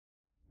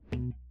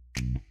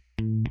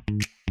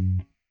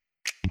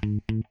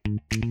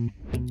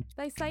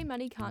They say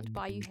money can't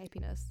buy you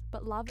happiness,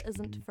 but love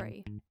isn't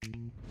free.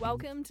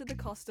 Welcome to The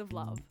Cost of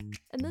Love.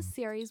 In this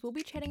series, we'll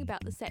be chatting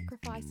about the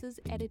sacrifices,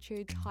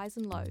 attitudes, highs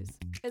and lows,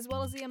 as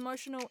well as the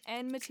emotional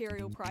and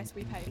material price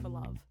we pay for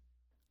love.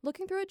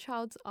 Looking through a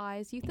child's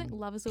eyes, you think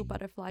love is all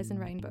butterflies and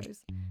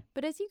rainbows.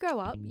 But as you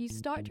grow up, you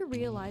start to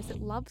realise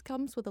that love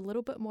comes with a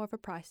little bit more of a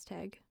price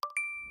tag.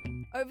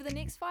 Over the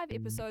next 5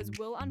 episodes,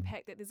 we'll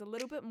unpack that there's a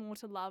little bit more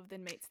to love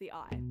than meets the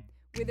eye.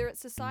 Whether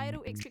it's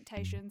societal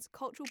expectations,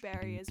 cultural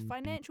barriers,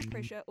 financial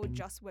pressure, or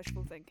just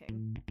wishful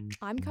thinking.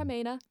 I'm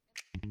Carmina.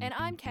 And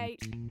I'm Kate,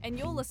 and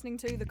you're listening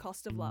to The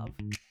Cost of Love.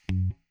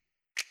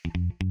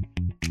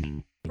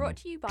 Brought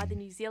to you by the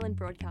New Zealand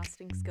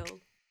Broadcasting School.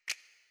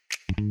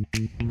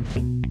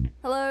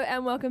 Hello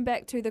and welcome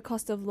back to the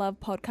Cost of Love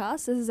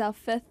podcast. This is our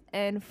 5th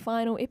and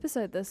final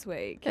episode this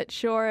week. It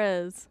sure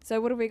is. So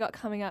what have we got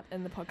coming up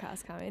in the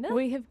podcast, Carmina?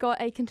 We have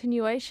got a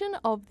continuation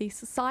of the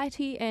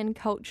society and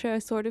culture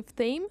sort of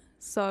theme.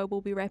 So we'll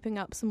be wrapping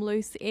up some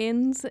loose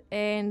ends,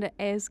 and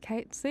as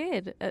Kate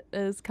said, it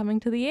is coming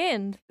to the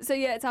end. So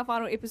yeah, it's our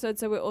final episode,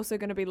 so we're also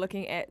going to be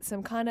looking at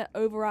some kind of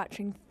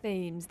overarching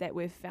themes that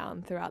we've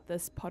found throughout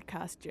this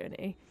podcast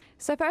journey.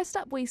 So first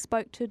up, we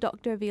spoke to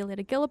Dr.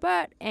 Violetta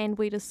Gilbert, and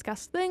we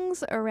discussed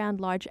things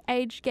around large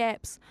age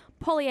gaps,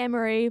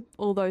 polyamory,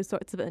 all those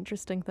sorts of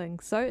interesting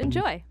things. So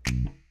enjoy.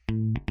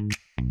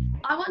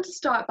 I want to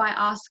start by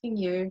asking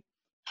you,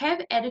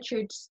 have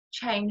attitudes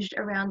changed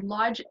around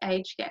large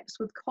age gaps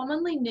with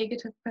commonly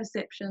negative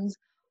perceptions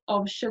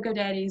of sugar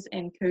daddies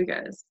and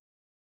cougars?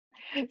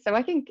 So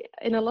I think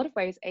in a lot of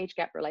ways, age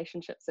gap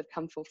relationships have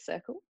come full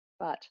circle,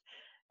 but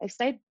they've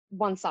stayed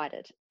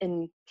one-sided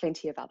in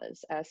plenty of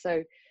others.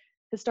 So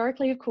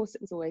historically, of course, it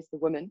was always the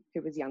woman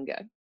who was younger.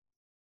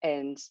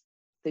 And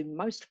the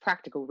most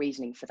practical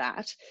reasoning for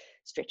that,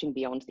 stretching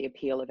beyond the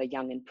appeal of a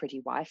young and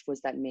pretty wife, was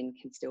that men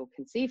can still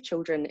conceive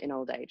children in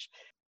old age.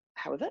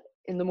 However,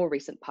 in the more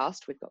recent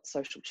past, we've got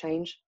social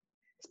change,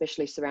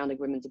 especially surrounding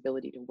women's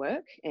ability to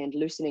work and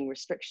loosening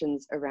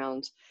restrictions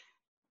around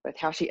both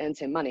how she earns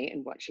her money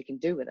and what she can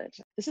do with it.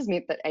 This has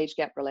meant that age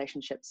gap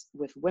relationships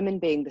with women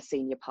being the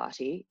senior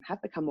party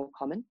have become more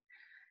common.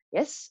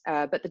 Yes,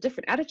 but the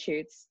different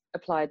attitudes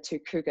applied to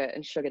cougar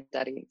and sugar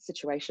daddy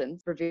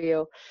situations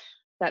reveal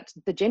that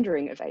the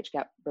gendering of age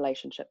gap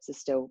relationships is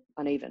still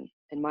uneven,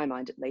 in my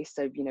mind at least.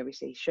 So, we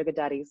see sugar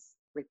daddies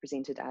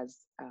represented as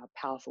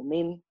powerful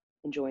men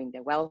enjoying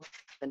their wealth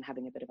and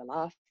having a bit of a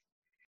laugh.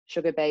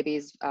 Sugar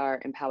babies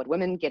are empowered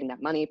women getting that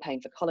money,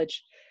 paying for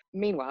college.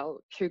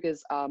 Meanwhile,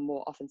 cougars are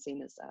more often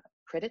seen as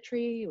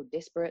predatory or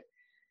desperate,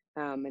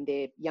 and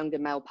their younger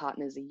male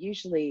partners are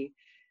usually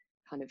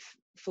kind of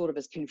thought of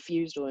as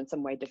confused or in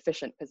some way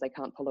deficient because they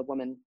can't pull a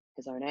woman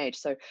his own age.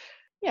 So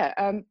yeah,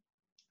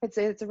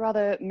 it's a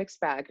rather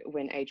mixed bag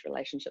when age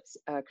relationships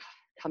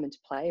come into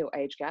play, or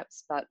age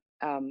gaps, but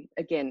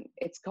again,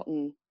 it's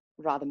gotten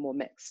rather more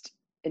mixed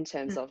in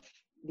terms of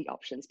the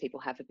options people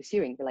have for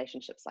pursuing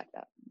relationships like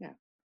that. Yeah.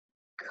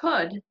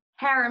 Could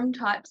harem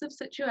types of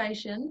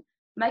situation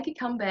make a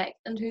comeback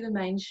into the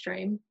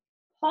mainstream,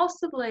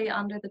 possibly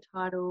under the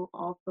title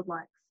of the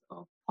likes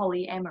of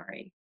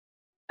polyamory?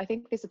 I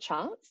think there's a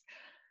chance.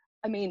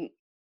 I mean,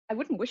 I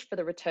wouldn't wish for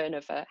the return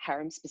of a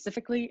harem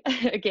specifically.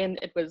 Again,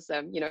 it was,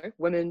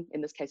 women,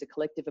 in this case, a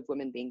collective of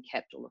women being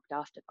kept or looked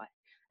after by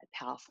a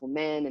powerful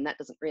man, and that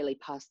doesn't really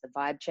pass the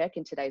vibe check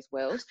in today's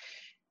world.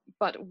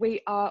 But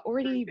we are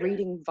already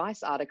reading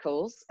Vice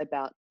articles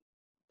about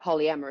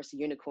polyamorous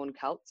unicorn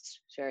cults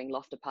sharing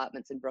loft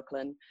apartments in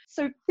Brooklyn.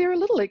 So they're a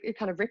little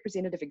kind of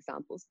representative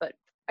examples, but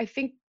I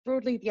think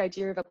broadly the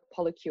idea of a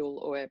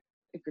polycule, or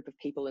a group of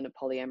people in a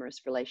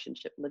polyamorous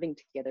relationship living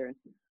together and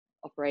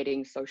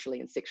operating socially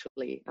and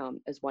sexually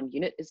as one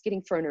unit, is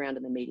getting thrown around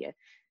in the media.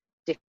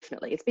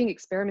 Definitely. It's being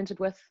experimented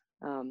with,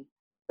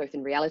 both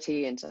in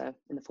reality and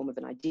in the form of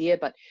an idea,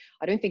 but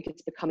I don't think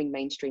it's becoming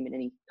mainstream in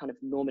any kind of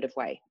normative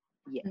way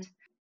yet.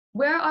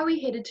 Where are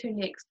we headed to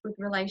next with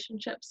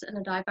relationships in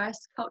a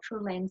diverse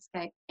cultural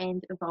landscape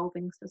and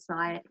evolving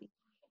society?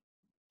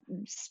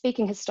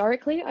 Speaking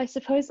historically, I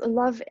suppose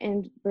love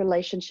and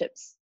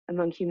relationships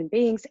among human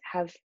beings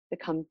have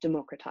become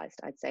democratized,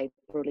 I'd say,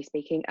 broadly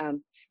speaking.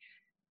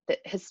 That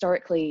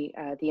historically,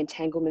 the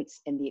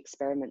entanglements and the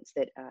experiments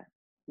that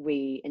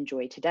we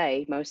enjoy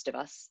today, most of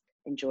us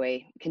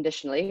enjoy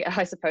conditionally,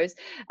 I suppose,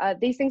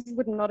 these things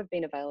would not have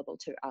been available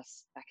to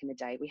us back in the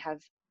day. We have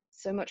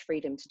so much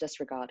freedom to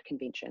disregard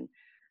convention,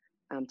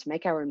 to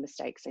make our own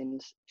mistakes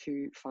and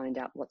to find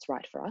out what's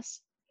right for us.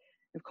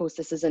 Of course,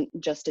 this isn't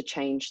just a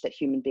change that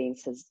human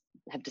beings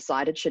have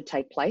decided should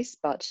take place,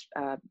 but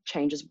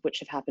changes which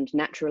have happened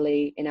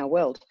naturally in our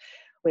world.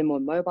 We're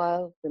more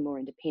mobile, we're more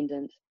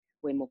independent,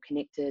 we're more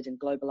connected and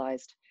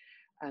globalized.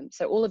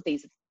 So all of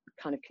these have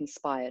kind of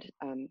conspired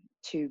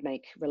to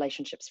make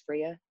relationships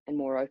freer and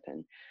more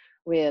open.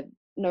 We're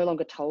no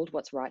longer told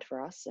what's right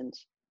for us and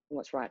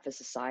what's right for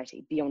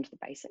society beyond the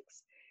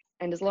basics.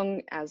 And as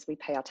long as we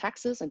pay our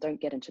taxes and don't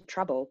get into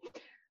trouble,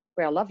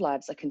 where our love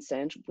lives are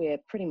concerned, we're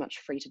pretty much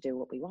free to do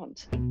what we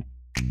want.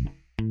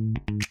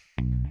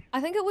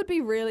 I think it would be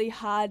really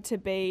hard to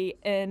be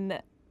in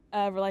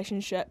a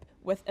relationship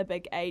with a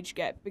big age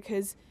gap,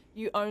 because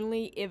you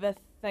only ever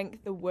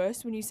think the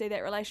worst when you see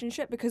that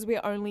relationship, because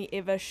we're only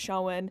ever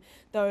shown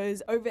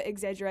those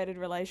over-exaggerated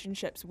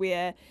relationships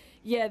where,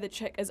 yeah, the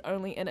chick is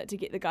only in it to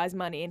get the guy's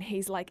money and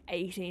he's like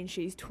 80 and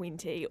she's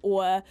 20,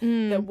 or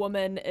the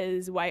woman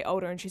is way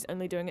older and she's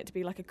only doing it to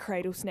be like a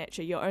cradle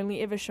snatcher. You're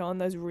only ever shown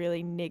those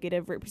really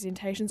negative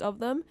representations of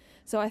them.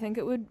 So I think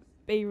it would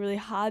be really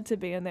hard to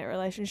be in that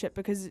relationship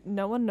because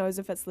no one knows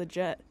if it's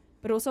legit,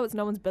 but also it's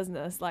no one's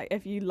business. Like,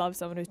 if you love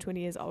someone who's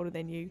 20 years older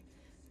than you,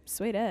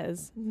 sweet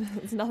as.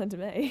 It's nothing to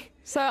me.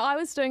 So I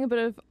was doing a bit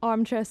of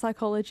armchair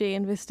psychology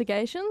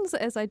investigations,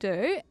 as I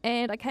do,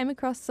 and I came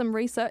across some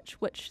research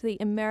which the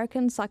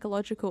American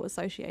Psychological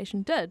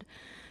Association did.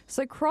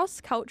 So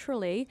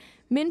cross-culturally,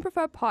 men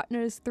prefer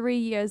partners 3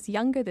 years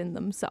younger than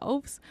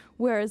themselves,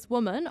 whereas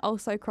women,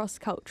 also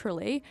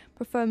cross-culturally,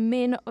 prefer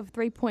men of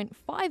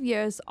 3.5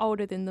 years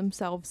older than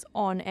themselves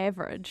on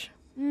average.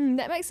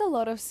 That makes a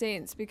lot of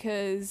sense,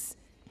 because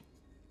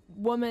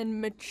women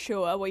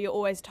mature, well, you're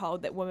always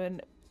told that women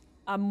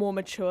are more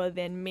mature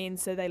than men,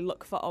 so they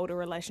look for older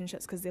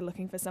relationships because they're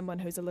looking for someone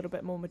who's a little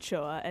bit more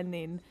mature, and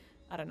then,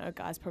 I don't know,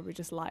 guys probably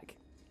just like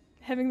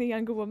having the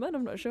younger woman,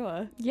 I'm not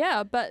sure.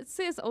 Yeah, but it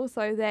says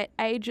also that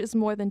age is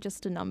more than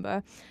just a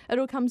number. It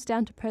all comes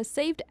down to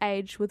perceived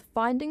age, with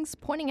findings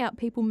pointing out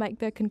people make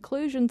their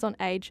conclusions on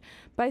age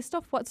based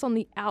off what's on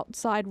the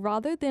outside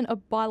rather than a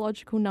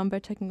biological number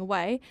ticking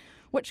away,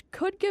 which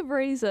could give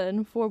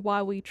reason for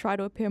why we try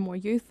to appear more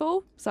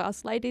youthful, so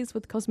us ladies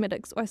with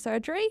cosmetics or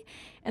surgery,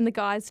 and the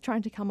guys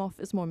trying to come off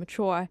as more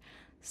mature,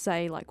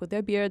 say like with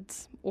their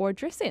beards or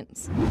dress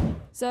sense.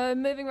 So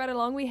moving right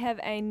along, we have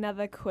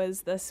another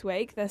quiz this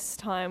week. This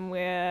time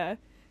we're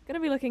going to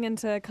be looking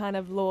into kind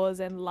of laws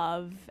and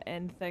love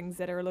and things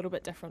that are a little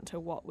bit different to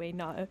what we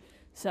know.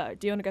 So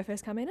do you want to go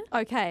first, Carmina?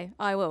 Okay,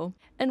 I will.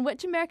 In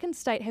which American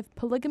state have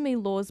polygamy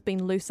laws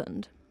been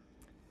loosened?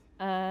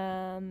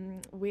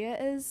 Where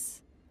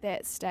is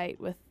that state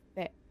with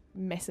that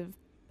massive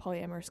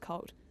polyamorous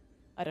cult?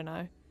 I don't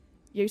know.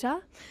 Utah?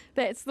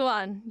 That's the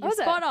one. You're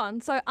spot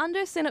on. So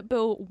under Senate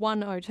Bill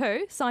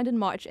 102, signed in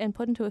March and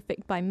put into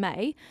effect by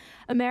May,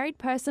 a married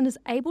person is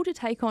able to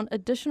take on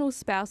additional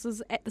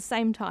spouses at the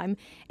same time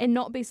and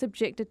not be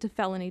subjected to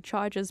felony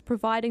charges,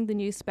 providing the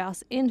new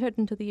spouse entered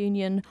into the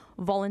union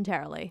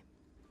voluntarily.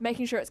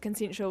 Making sure it's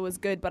consensual is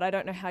good, but I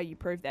don't know how you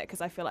prove that,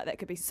 because I feel like that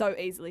could be so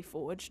easily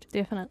forged.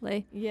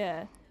 Definitely.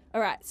 Yeah. All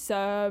right,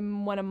 so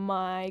one of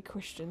my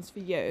questions for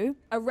you.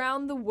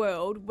 Around the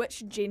world,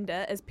 which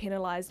gender is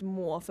penalised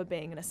more for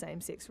being in a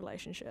same-sex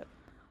relationship?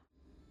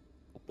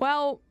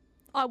 Well,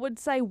 I would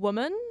say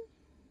women,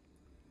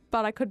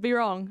 but I could be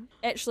wrong.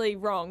 Actually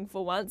wrong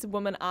for once.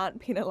 Women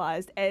aren't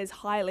penalised as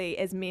highly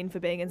as men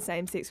for being in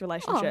same-sex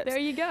relationships. Oh, there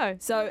you go.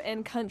 So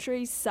in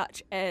countries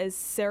such as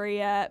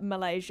Syria,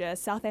 Malaysia,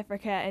 South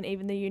Africa, and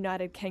even the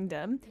United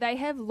Kingdom, they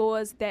have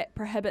laws that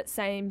prohibit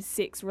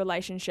same-sex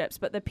relationships,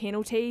 but the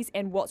penalties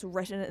and what's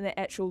written in the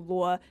actual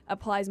law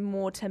applies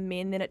more to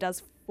men than it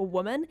does for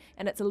women,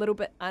 and it's a little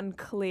bit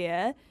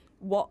unclear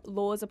what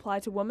laws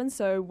apply to women,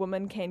 so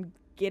women can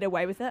get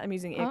away with it. I'm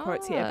using air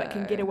quotes here, but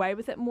can get away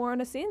with it more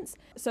in a sense.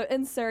 So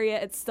in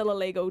Syria, it's still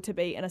illegal to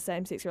be in a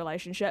same-sex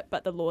relationship,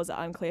 but the laws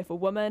are unclear for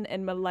women.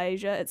 In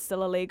Malaysia, it's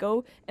still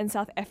illegal. In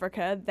South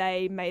Africa,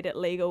 they made it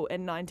legal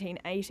in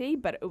 1980,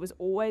 but it was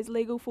always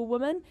legal for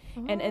women.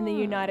 And in the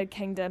United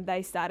Kingdom,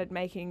 they started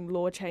making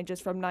law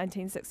changes from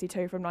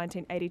 1962, from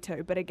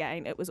 1982, but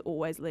again, it was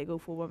always legal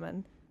for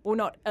women. Well,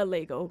 not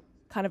illegal,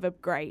 kind of a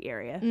grey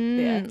area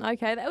there.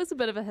 Okay, that was a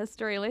bit of a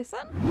history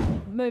lesson.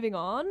 Moving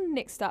on,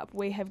 next up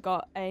we have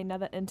got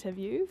another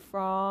interview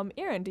from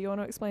Erin. Do you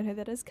want to explain who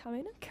that is,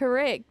 Carmina?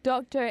 Correct.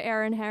 Dr.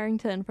 Erin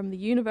Harrington from the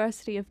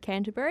University of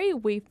Canterbury.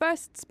 We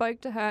first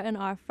spoke to her in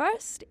our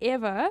first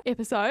ever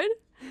episode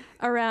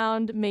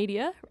around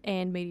media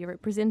and media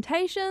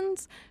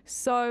representations.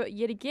 So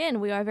yet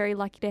again, we are very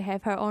lucky to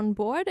have her on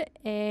board,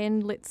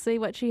 and let's see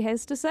what she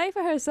has to say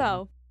for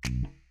herself.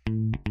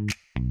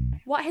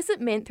 What has it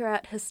meant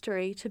throughout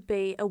history to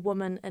be a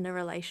woman in a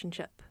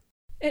relationship?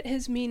 It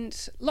has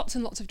meant lots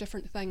and lots of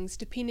different things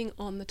depending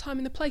on the time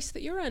and the place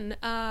that you're in.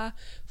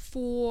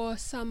 For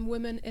some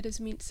women it has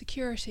meant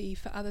security,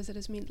 for others it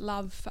has meant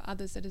love, for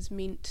others it has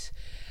meant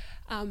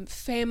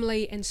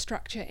family and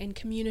structure and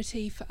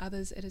community, for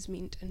others it has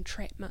meant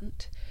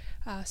entrapment.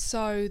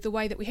 So the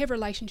way that we have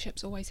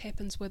relationships always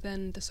happens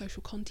within the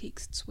social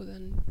contexts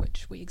within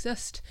which we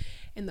exist,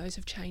 and those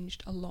have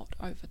changed a lot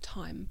over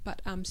time.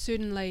 But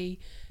certainly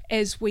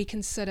as we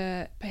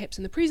consider perhaps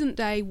in the present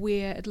day,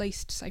 where at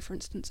least, say for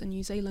instance in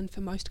New Zealand, for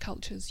most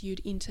cultures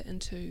you'd enter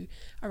into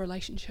a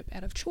relationship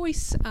out of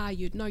choice,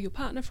 you'd know your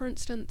partner for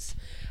instance,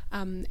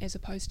 as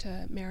opposed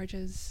to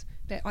marriages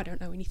that I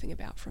don't know anything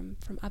about from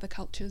other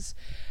cultures.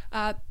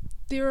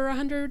 There are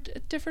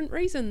 100 different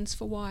reasons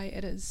for why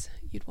it is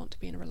you'd want to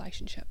be in a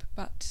relationship,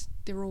 but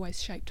they're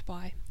always shaped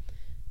by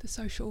the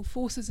social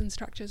forces and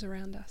structures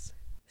around us.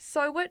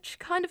 So which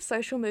kind of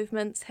social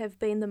movements have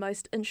been the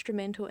most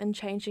instrumental in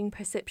changing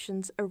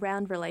perceptions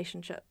around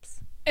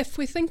relationships? If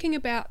we're thinking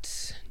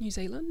about New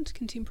Zealand,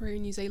 contemporary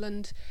New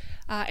Zealand,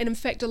 and in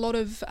fact a lot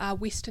of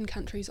Western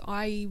countries,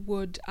 I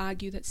would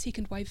argue that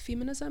second wave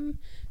feminism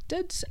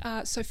did.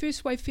 So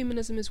first wave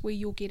feminism is where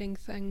you're getting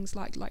things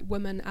like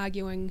women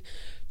arguing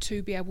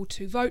to be able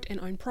to vote and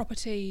own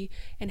property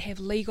and have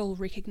legal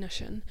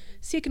recognition.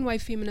 Second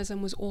wave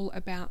feminism was all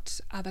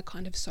about other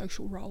kind of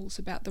social roles,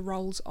 about the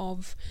roles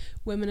of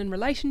women in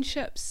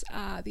relationships,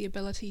 the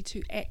ability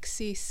to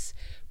access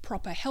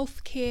proper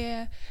health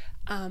care,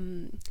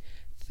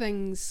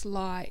 things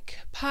like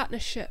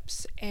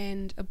partnerships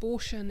and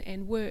abortion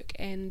and work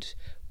and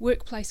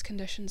workplace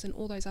conditions and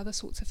all those other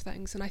sorts of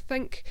things. And I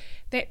think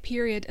that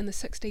period in the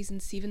 60s and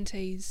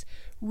 70s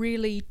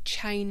really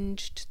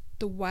changed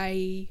the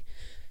way,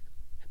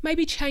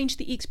 maybe changed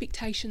the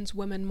expectations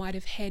women might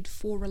have had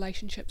for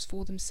relationships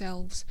for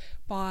themselves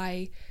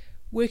by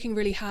working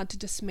really hard to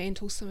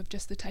dismantle some of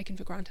just the taken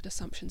for granted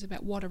assumptions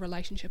about what a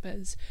relationship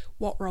is,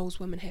 what roles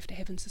women have to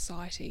have in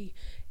society,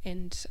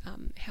 and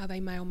how they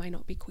may or may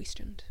not be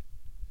questioned.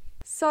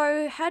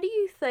 So how do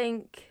you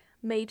think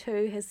Me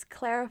Too has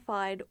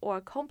clarified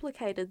or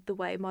complicated the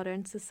way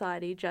modern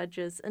society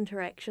judges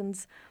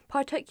interactions,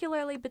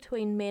 particularly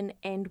between men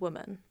and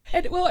women?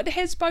 It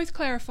has both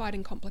clarified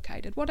and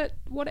complicated. What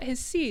it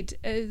has said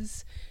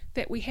is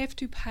that we have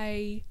to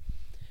pay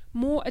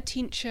more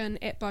attention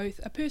at both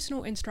a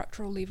personal and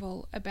structural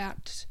level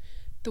about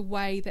the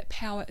way that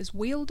power is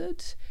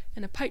wielded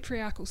in a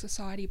patriarchal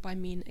society by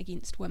men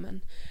against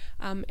women.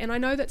 And I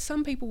know that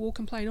some people will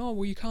complain, oh,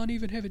 well, you can't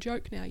even have a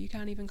joke now, you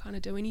can't even kind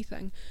of do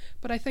anything.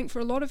 But I think for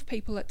a lot of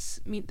people it's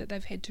meant that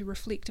they've had to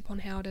reflect upon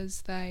how it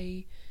is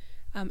they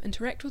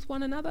interact with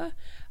one another.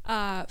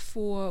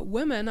 For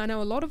women, I know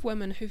a lot of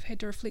women who've had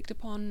to reflect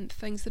upon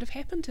things that have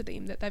happened to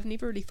them that they've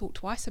never really thought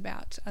twice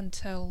about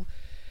until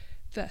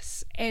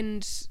this.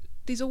 And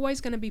there's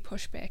always going to be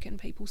pushback and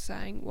people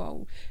saying,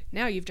 well,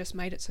 now you've just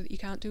made it so that you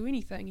can't do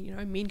anything, you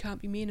know, men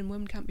can't be men and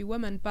women can't be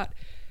women. But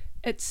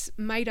it's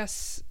made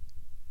us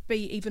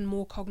be even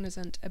more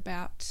cognizant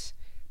about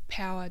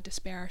power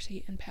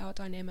disparity and power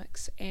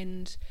dynamics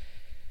and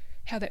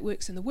how that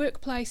works in the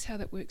workplace, how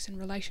that works in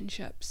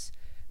relationships.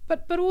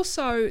 But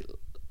also,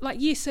 like,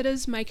 yes, it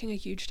is making a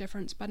huge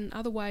difference, but in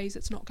other ways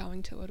it's not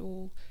going to at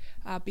all.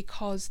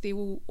 Because there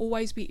will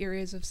always be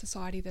areas of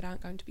society that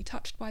aren't going to be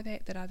touched by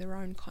that are their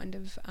own kind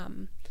of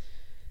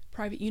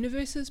private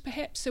universes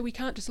perhaps. So we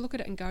can't just look at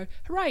it and go,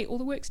 hooray, all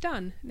the work's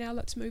done, now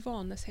let's move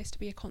on. This has to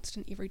be a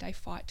constant everyday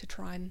fight to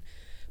try and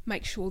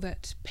make sure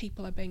that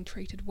people are being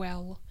treated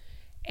well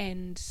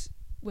and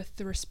with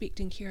the respect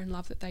and care and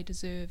love that they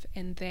deserve,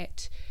 and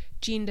that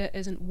gender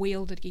isn't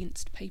wielded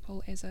against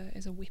people as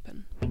a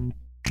weapon.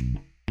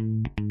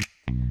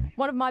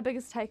 One of my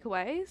biggest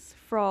takeaways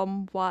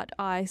from what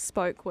I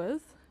spoke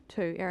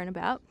to Erin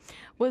about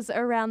was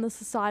around the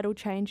societal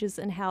changes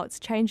and how it's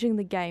changing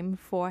the game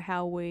for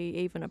how we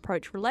even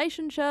approach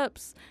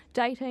relationships,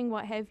 dating,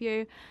 what have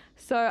you.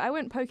 So I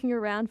went poking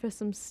around for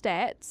some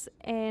stats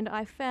and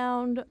I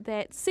found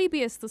that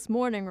CBS This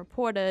Morning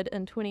reported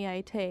in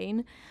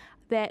 2018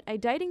 that a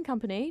dating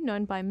company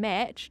known by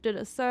Match did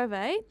a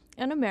survey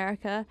in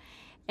America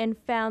and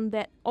found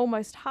that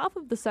almost half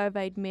of the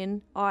surveyed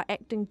men are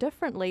acting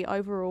differently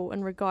overall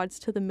in regards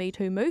to the Me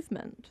Too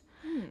movement.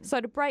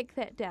 So to break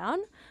that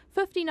down,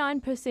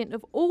 59%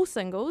 of all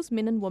singles,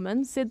 men and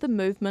women, said the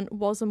movement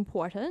was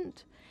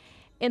important.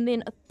 And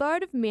then a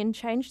third of men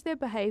changed their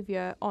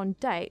behaviour on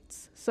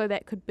dates. So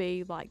that could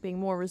be like being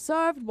more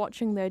reserved,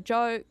 watching their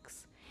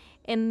jokes.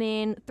 And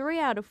then 3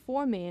 out of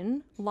 4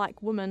 men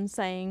like women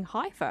saying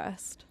hi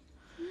first.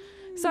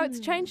 So it's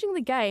changing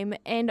the game,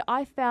 and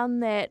I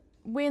found that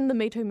when the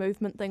Me Too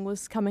movement thing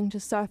was coming to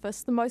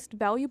surface, the most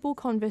valuable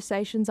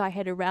conversations I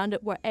had around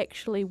it were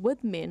actually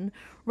with men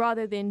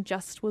rather than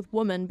just with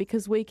women,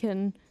 because we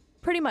can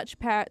pretty much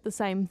parrot the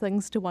same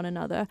things to one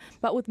another,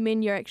 but with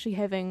men you're actually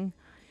having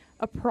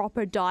a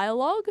proper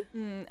dialogue.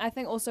 I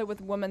think also with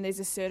women there's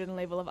a certain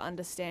level of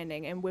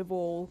understanding, and we've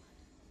all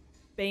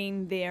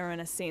been there in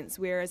a sense,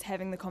 whereas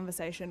having the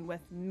conversation with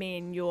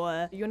men,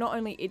 you're not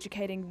only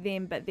educating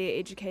them but they're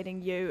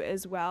educating you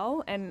as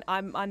well. And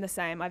I'm the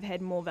same. I've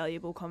had more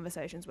valuable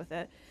conversations with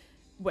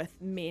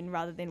men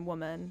rather than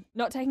women.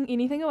 Not taking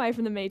anything away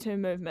from the Me Too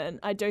movement,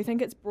 I do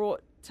think it's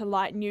brought to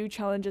light new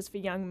challenges for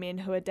young men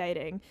who are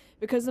dating,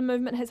 because the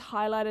movement has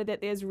highlighted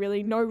that there's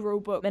really no rule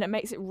book, and it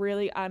makes it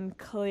really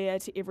unclear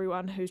to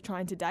everyone who's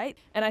trying to date.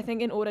 And I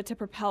think in order to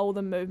propel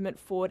the movement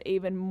forward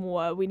even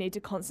more, we need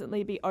to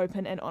constantly be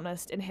open and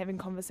honest in having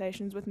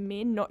conversations with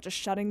men, not just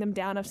shutting them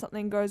down if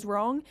something goes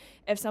wrong.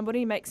 If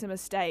somebody makes a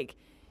mistake,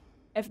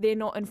 if they're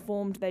not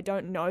informed, they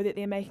don't know that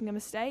they're making a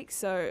mistake.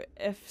 So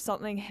if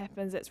something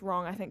happens that's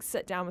wrong, I think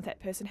sit down with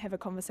that person, have a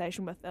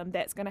conversation with them.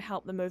 That's going to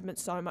help the movement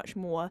so much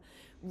more,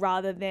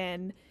 rather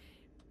than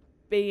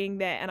being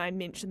that, and I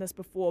mentioned this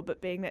before,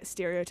 but being that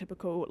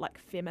stereotypical like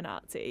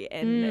feminazi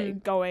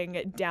and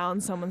going down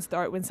someone's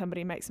throat when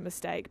somebody makes a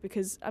mistake.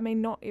 Because, I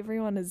mean, not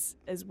everyone is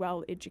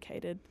well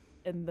educated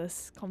in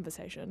this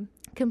conversation.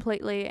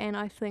 Completely, and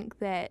I think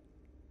that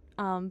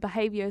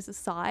behaviours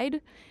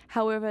aside,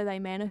 however they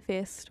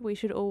manifest, we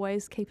should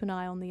always keep an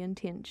eye on the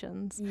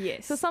intentions.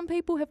 Yes. So some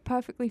people have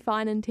perfectly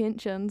fine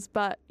intentions,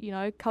 but,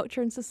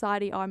 culture and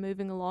society are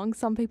moving along.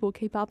 Some people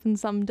keep up and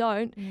some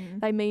don't.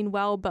 They mean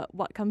well, but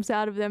what comes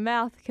out of their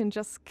mouth can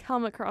just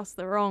come across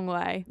the wrong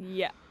way.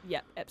 Yeah,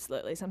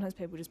 absolutely. Sometimes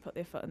people just put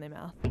their foot in their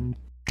mouth.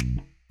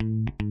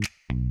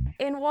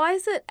 And why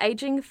is it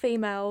ageing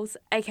females,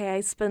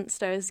 aka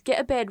spinsters,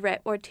 get a bad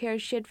rap or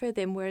tears shed for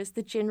them, whereas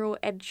the general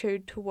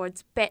attitude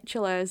towards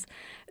bachelors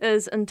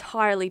is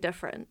entirely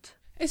different?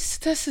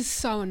 This is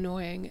so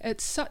annoying.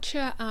 It's such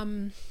a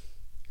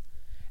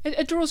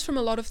it draws from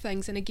a lot of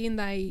things, and again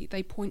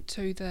they point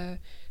to the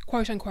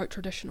quote unquote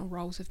traditional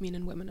roles of men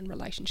and women in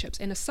relationships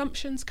and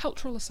assumptions,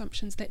 cultural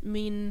assumptions that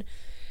men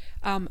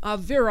are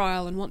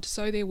virile and want to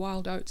sow their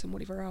wild oats and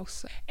whatever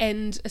else,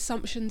 and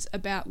assumptions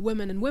about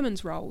women and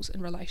women's roles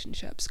in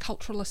relationships,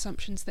 cultural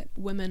assumptions that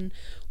women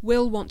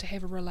will want to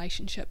have a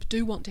relationship,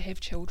 do want to have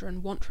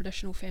children, want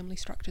traditional family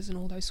structures and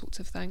all those sorts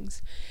of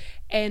things.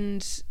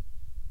 And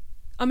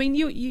I mean,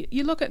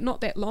 you look at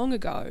not that long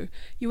ago,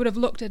 you would have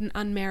looked at an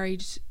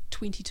unmarried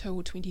 22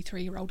 or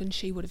 23-year-old and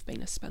she would have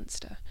been a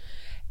spinster.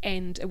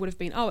 And it would have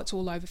been, it's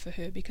all over for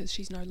her because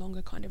she's no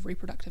longer kind of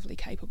reproductively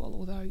capable,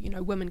 although,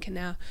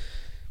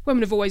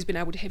 women have always been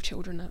able to have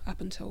children up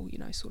until,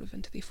 sort of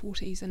into their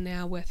 40s, and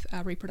now with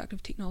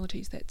reproductive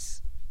technologies,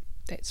 that's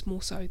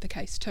more so the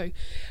case too.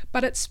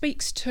 But it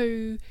speaks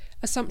to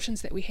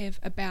assumptions that we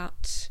have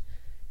about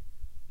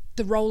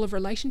the role of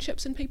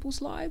relationships in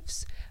people's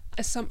lives,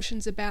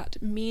 assumptions about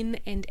men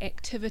and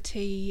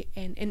activity,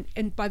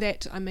 and by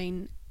that I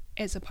mean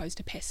as opposed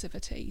to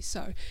passivity.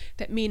 So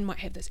that men might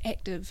have this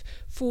active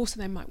force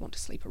and they might want to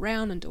sleep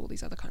around and do all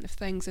these other kind of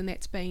things, and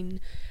that's been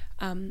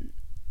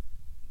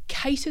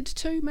catered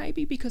to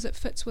maybe because it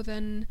fits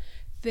within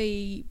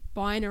the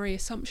binary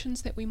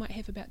assumptions that we might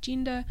have about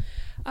gender,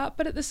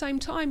 but at the same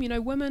time,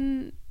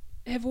 women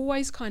have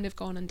always kind of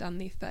gone and done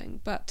their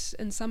thing, but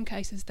in some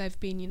cases they've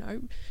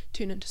been,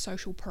 turned into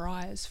social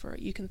pariahs for it.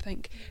 You can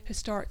think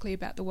historically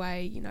about the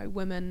way,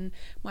 women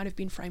might have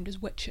been framed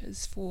as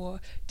witches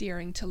for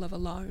daring to live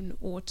alone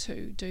or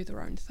to do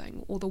their own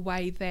thing, or the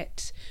way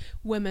that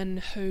women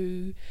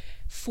who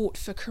fought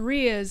for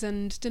careers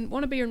and didn't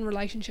want to be in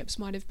relationships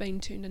might have been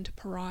turned into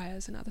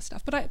pariahs and other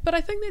stuff. But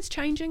I think that's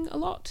changing a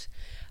lot.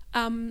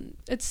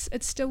 It's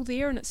still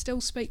there, and it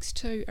still speaks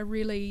to a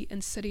really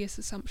insidious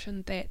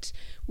assumption that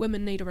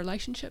women need a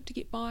relationship to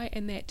get by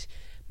and that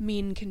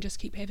men can just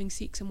keep having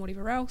sex and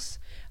whatever else,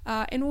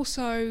 and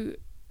also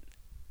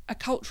a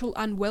cultural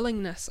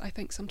unwillingness, I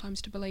think,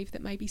 sometimes to believe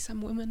that maybe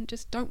some women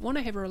just don't want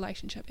to have a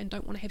relationship and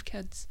don't want to have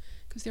kids,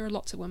 because there are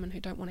lots of women who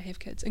don't want to have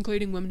kids,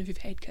 including women who've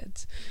had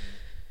kids.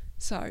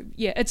 So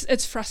yeah,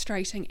 it's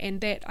frustrating,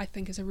 and that I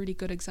think is a really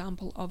good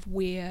example of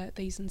where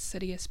these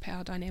insidious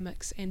power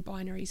dynamics and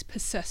binaries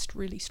persist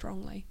really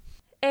strongly.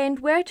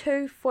 And where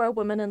to for a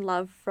woman in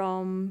love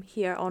from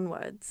here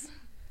onwards?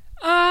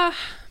 I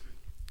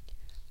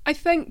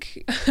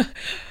think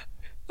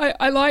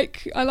I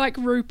like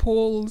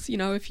RuPaul's,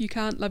 if you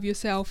can't love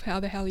yourself, how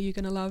the hell are you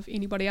going to love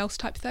anybody else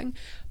type thing.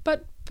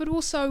 But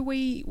also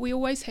we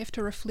always have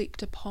to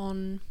reflect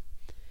upon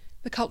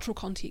the cultural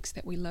context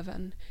that we live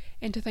in,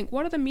 and to think,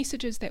 what are the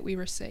messages that we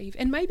receive?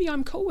 And maybe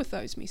I'm cool with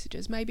those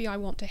messages. Maybe I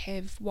want to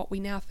have what we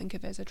now think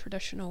of as a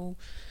traditional,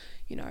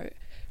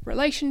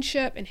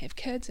 relationship and have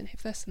kids and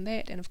have this and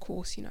that. And of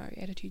course,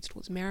 attitudes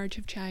towards marriage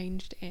have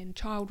changed and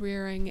child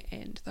rearing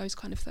and those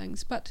kind of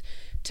things. But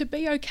to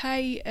be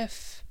okay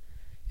if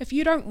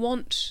you don't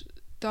want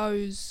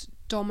those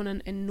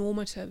dominant and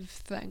normative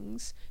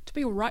things, to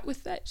be all right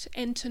with that,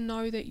 and to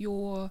know that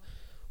you're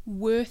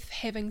worth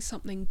having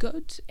something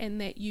good and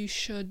that you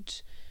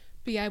should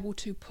be able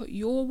to put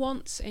your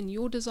wants and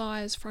your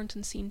desires front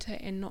and centre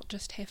and not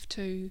just have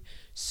to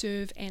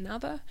serve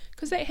another,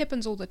 because that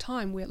happens all the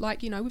time where,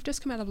 we've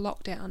just come out of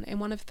lockdown, and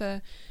one of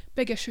the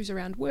big issues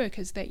around work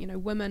is that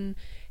women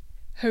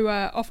who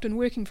are often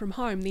working from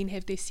home then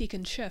have their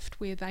second shift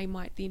where they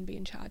might then be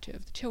in charge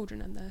of the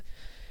children and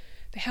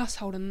the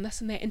household and this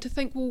and that, and to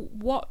think, well,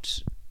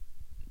 what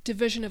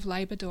division of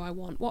labour do I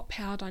want? What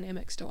power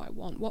dynamics do I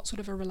want? What sort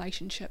of a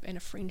relationship and a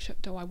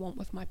friendship do I want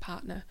with my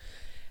partner?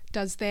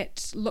 Does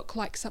that look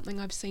like something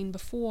I've seen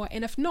before?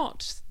 And if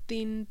not,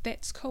 then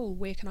that's cool.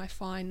 Where can I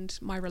find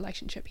my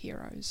relationship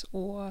heroes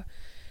or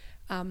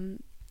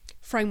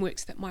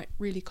frameworks that might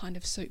really kind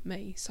of suit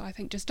me? So I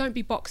think just don't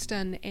be boxed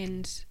in,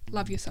 and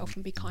love yourself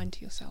and be kind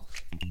to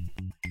yourself.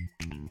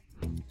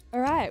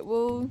 All right,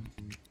 well,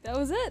 that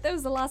was it. That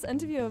was the last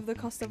interview of the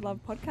Cost of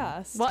Love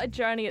podcast. What a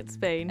journey it's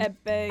been. A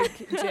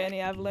big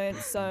journey. I've learned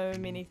so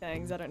many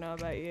things. I don't know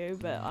about you,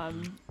 but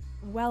I'm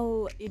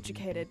well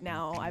educated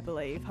now, I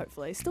believe,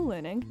 hopefully. Still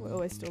learning. We're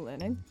always still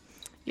learning.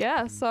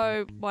 Yeah,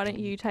 so why don't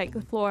you take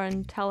the floor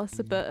and tell us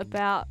a bit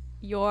about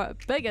your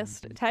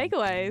biggest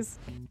takeaways?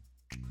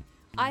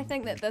 I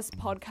think that this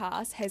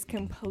podcast has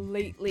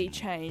completely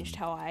changed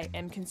how I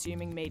am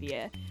consuming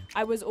media.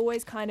 I was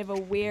always kind of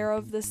aware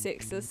of the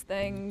sexist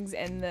things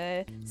and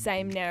the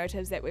same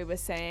narratives that we were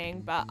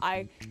seeing, but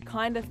I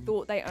kind of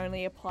thought they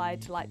only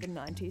applied to like the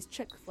 90s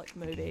chick flick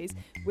movies,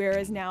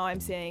 whereas now I'm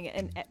seeing it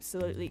in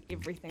absolutely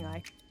everything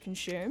I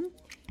consume.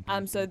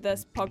 So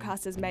this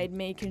podcast has made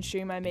me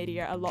consume my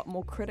media a lot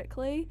more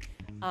critically.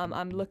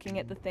 I'm looking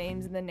at the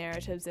themes and the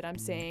narratives that I'm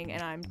seeing,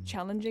 and I'm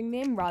challenging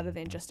them rather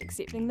than just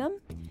accepting them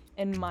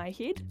in my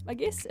head, I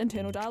guess,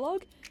 internal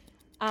dialogue.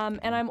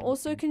 And I'm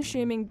also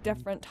consuming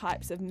different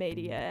types of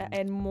media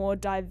and more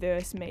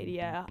diverse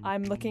media.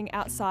 I'm looking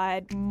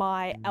outside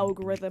my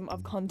algorithm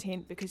of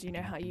content because you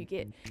know how you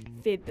get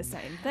fed the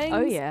same things.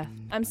 Oh yeah.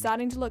 I'm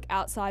starting to look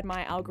outside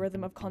my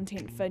algorithm of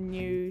content for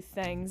new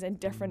things and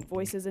different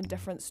voices and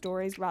different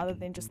stories rather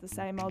than just the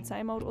same old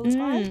all the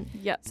time.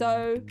 Yeah.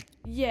 So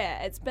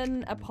yeah, it's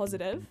been a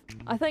positive.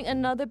 I think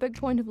another big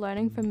point of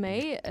learning for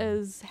me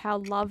is how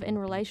love and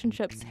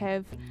relationships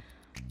have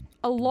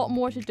a lot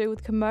more to do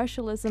with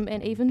commercialism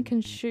and even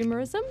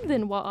consumerism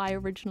than what I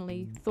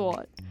originally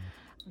thought.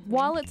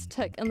 While it's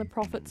tick in the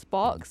profits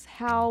box,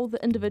 how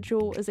the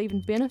individual is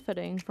even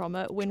benefiting from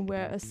it when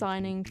we're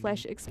assigning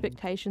flash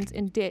expectations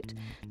and debt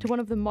to one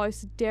of the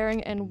most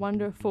daring and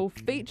wonderful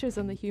features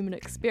in the human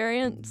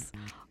experience,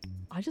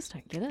 I just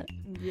don't get it.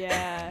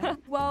 Yeah.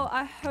 Well,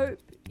 I hope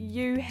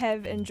you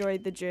have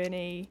enjoyed the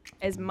journey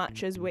as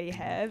much as we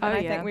have, and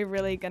I think we're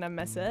really going to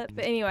miss it.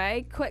 But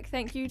anyway, quick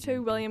thank you to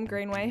William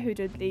Greenway, who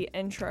did the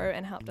intro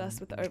and helped us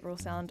with the overall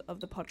sound of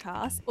the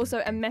podcast.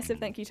 Also, a massive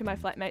thank you to my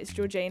flatmates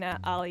Georgina,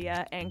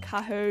 Alia and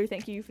Kahu.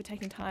 Thank you for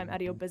taking time out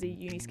of your busy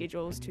uni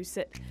schedules to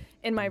sit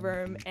in my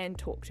room and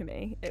talk to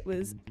me. It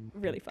was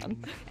really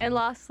fun. And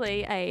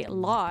lastly, a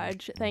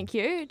large thank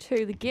you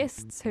to the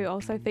guests who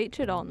also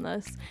featured on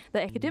this,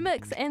 the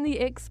academics and the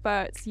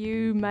experts.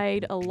 You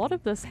made a lot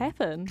of this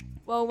happen.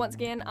 Well, once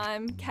again,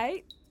 I'm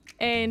Kate.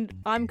 And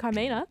I'm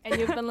Carmina. And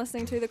you've been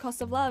listening to The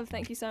Cost of Love.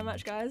 Thank you so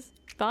much, guys.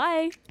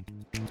 Bye.